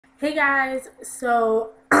Hey guys,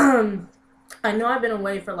 so I know I've been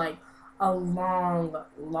away for like a long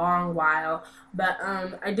while, but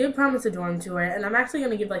I did promise a dorm tour, and I'm actually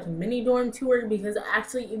gonna give like a mini dorm tour because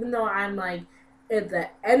actually, even though I'm like at the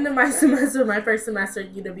end of my semester, my first semester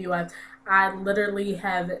at UWF, I literally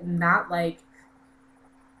have not like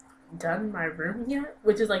done my room yet,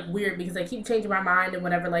 which is like weird because I keep changing my mind and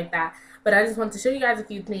whatever like that. But I just want to show you guys a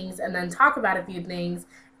few things and then talk about a few things,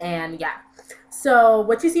 and yeah. So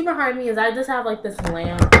what you see behind me is I just have like this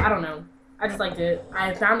lamp. I don't know. I just liked it.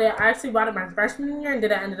 I found it. I actually bought it my freshman year and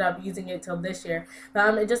didn't ended up using it till this year.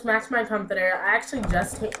 It just matched my comforter. I actually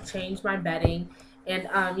just changed my bedding, and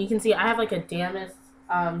you can see I have like a damask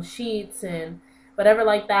sheets and whatever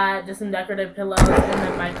like that, just some decorative pillows, and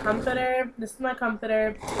then my comforter. This is my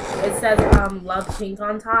comforter. It says Love Pink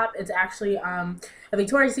on top. It's actually a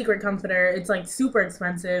Victoria's Secret comforter. It's like super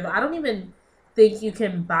expensive. I don't even think you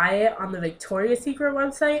can buy it on the Victoria's Secret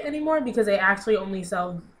website anymore because they actually only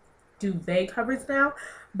sell duvet covers now.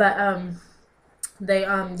 But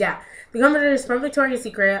yeah, the comforter is from Victoria's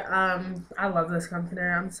Secret. I love this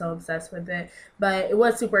comforter. I'm so obsessed with it. But it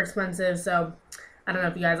was super expensive, so I don't know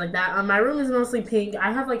if you guys like that. My room is mostly pink.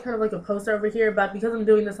 I have like kind of like a poster over here, but because I'm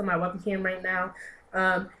doing this on my webcam right now,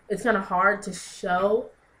 it's kind of hard to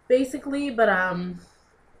show basically. But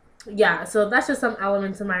yeah, so that's just some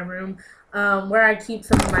elements of my room. Where I keep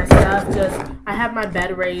some of my stuff, just I have my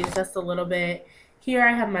bed raised just a little bit. Here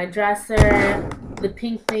I have my dresser. The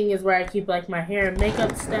pink thing is where I keep like my hair and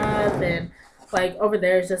makeup stuff, and like over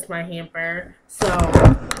there is just my hamper. So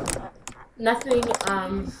nothing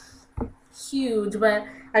huge, but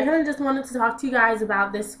I kind of just wanted to talk to you guys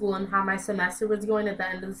about this school and how my semester was going at the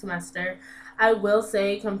end of the semester. I will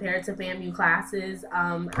say, compared to FAMU classes,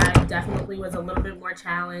 I definitely was a little bit more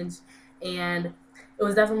challenged, and it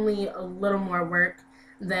was definitely a little more work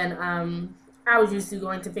than I was used to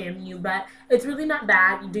going to FAMU. But it's really not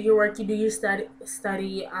bad. You do your work, you do your study.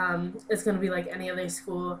 It's going to be like any other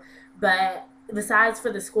school. But besides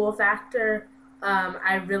for the school factor,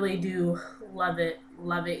 I really do love it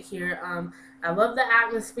here. I love the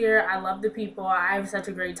atmosphere. I love the people. I have such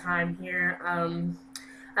a great time here.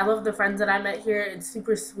 I love the friends that I met here. It's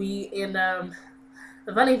super sweet. And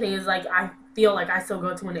the funny thing is, like, I feel like I still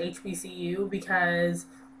go to an HBCU because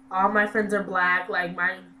all my friends are black. Like,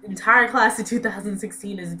 my entire class of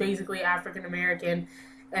 2016 is basically African American.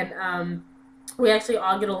 And we actually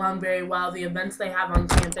all get along very well. The events they have on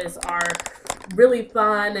campus are really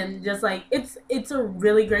fun, and just like it's a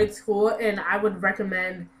really great school, and I would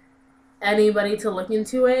recommend anybody to look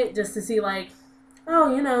into it just to see like,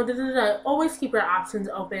 oh, always keep your options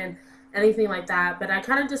open, anything like that. But I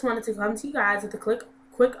kind of just wanted to come to you guys with a quick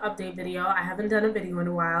update video. I haven't done a video in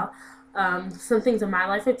a while. Some things in my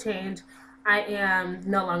life have changed. I am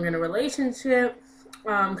no longer in a relationship.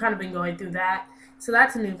 Kind of been going through that, so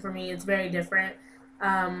that's new for me. It's very different.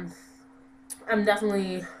 I'm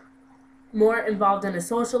definitely more involved in a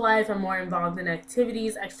social life. I'm more involved in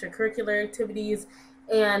activities, extracurricular activities,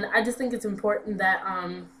 and I just think it's important that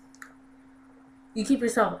you keep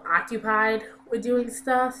yourself occupied with doing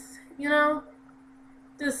stuff,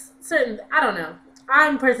 just certain, I don't know.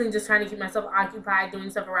 I'm personally just trying to keep myself occupied doing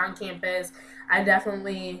stuff around campus. I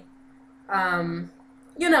definitely,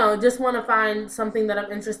 just want to find something that I'm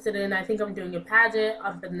interested in. I think I'm doing a pageant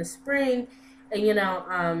up in the spring,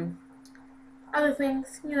 and, other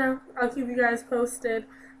things, I'll keep you guys posted.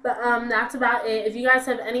 But that's about it. If you guys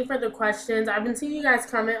have any further questions, I've been seeing you guys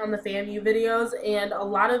comment on the FAMU videos, and a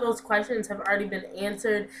lot of those questions have already been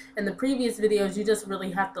answered in the previous videos. You just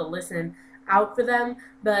really have to listen out for them.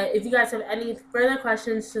 But if you guys have any further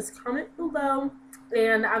questions, just comment below,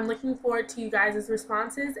 and I'm looking forward to you guys'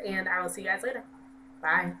 responses, and I will see you guys later.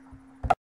 Bye.